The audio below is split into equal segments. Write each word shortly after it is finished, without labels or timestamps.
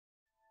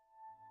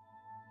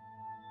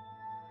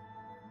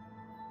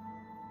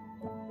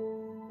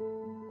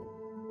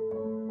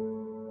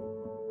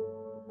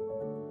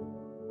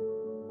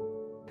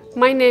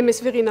My name is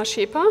Verena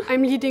Scheper.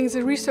 I'm leading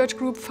the research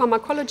group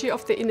Pharmacology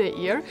of the Inner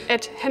Ear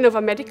at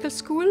Hannover Medical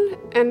School,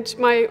 and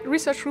my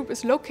research group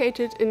is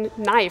located in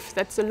NIFE,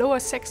 that's the Lower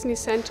Saxony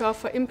Center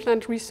for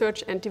Implant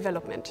Research and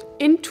Development.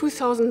 In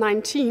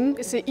 2019,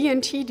 the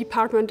ENT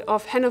department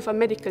of Hannover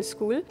Medical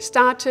School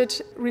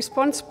started a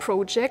response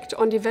project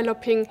on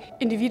developing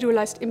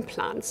individualized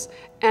implants.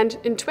 And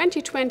in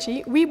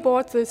 2020, we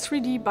bought the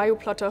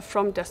 3D-Bioplotter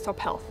from Desktop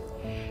Health.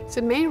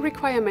 The main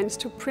requirements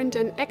to print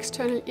an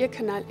external ear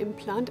canal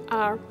implant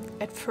are,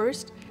 at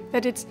first,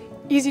 that it's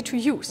easy to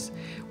use.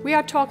 We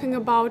are talking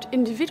about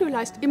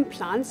individualized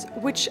implants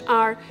which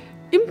are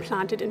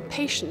implanted in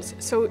patients.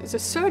 So the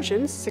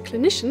surgeons, the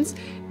clinicians,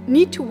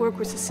 need to work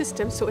with the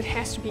system, so it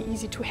has to be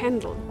easy to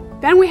handle.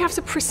 Then we have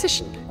the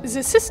precision.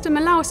 The system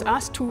allows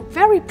us to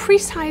very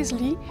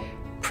precisely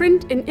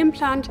print an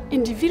implant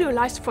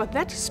individualized for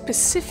that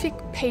specific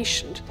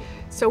patient.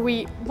 So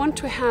we want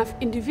to have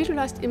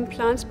individualized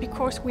implants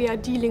because we are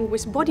dealing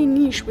with body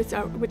niche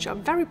which are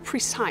very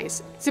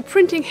precise. The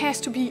printing has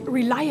to be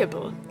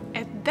reliable.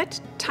 At that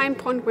time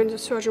point when the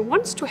surgeon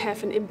wants to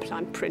have an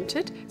implant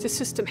printed, the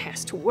system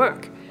has to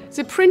work.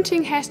 The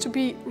printing has to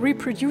be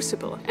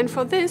reproducible, and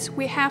for this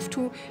we have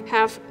to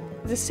have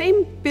the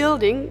same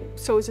building,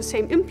 so the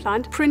same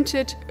implant,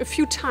 printed a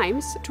few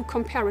times to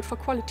compare it for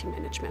quality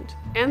management.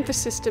 And the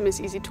system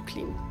is easy to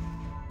clean.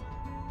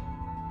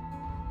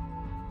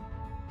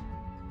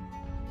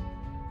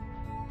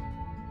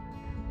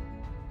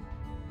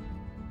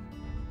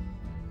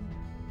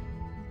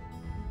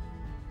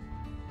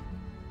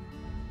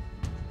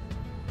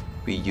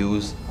 We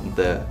use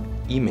the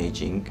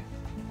imaging,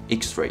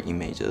 X-ray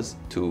images,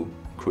 to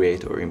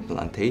create our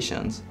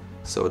implantations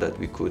so that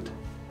we could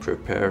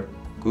prepare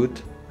good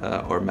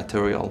or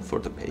material for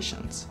the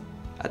patients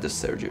at the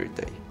surgery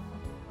day.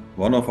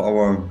 One of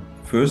our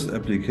first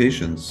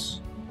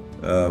applications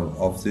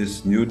of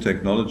this new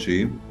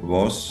technology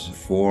was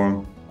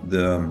for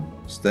the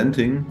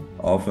stenting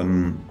of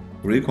a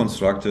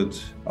reconstructed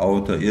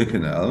outer ear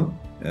canal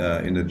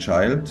in a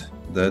child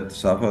that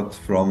suffered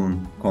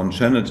from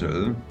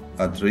congenital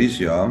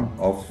atresia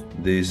of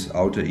this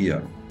outer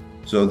ear.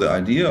 So the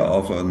idea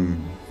of a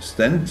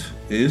stent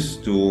is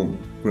to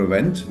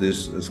prevent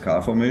this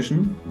scar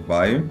formation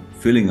by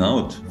filling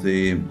out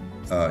the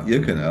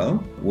ear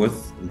canal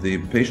with the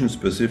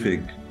patient-specific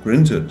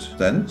printed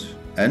stent,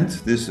 and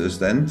this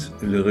stent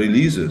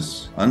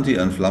releases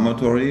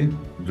anti-inflammatory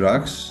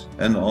drugs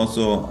and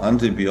also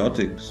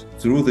antibiotics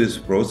through this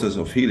process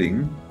of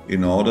healing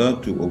in order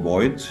to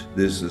avoid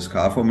this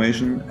scar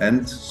formation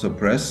and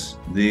suppress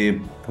the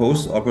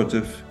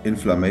post-operative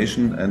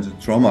inflammation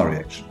and trauma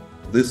reaction.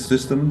 This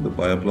system, the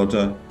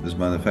Bioplotter, this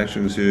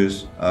manufacturing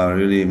series, are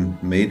really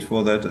made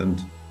for that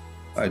and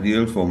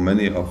ideal for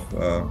many of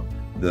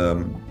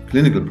the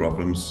clinical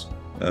problems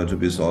to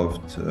be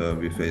solved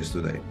we face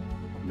today.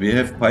 We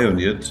have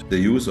pioneered the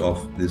use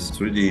of this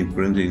 3D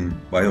printing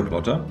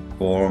Bioplotter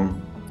for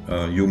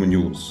human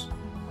use.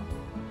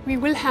 We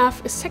will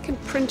have a second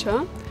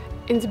printer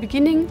in the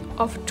beginning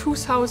of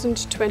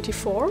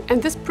 2024,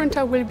 and this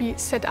printer will be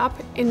set up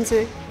in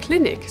the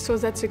clinic so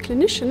that the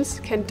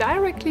clinicians can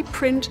directly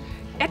print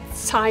at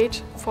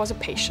site for the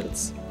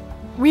patients.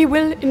 We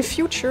will in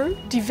future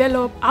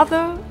develop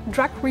other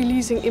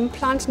drug-releasing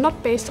implants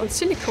not based on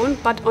silicone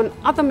but on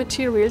other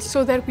materials,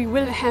 so that we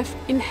will have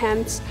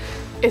enhanced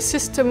a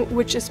system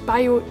which is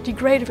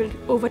biodegradable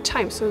over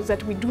time, so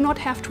that we do not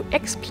have to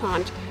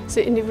explant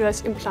the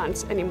individualized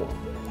implants anymore.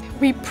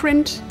 We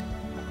print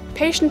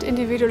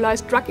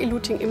patient-individualized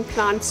drug-eluting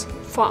implants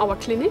for our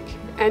clinic,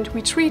 and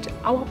we treat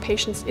our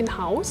patients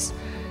in-house.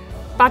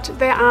 But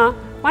there are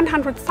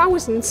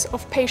 100,000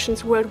 of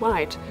patients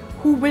worldwide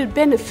who will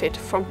benefit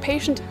from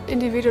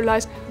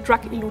patient-individualized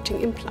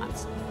drug-eluting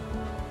implants.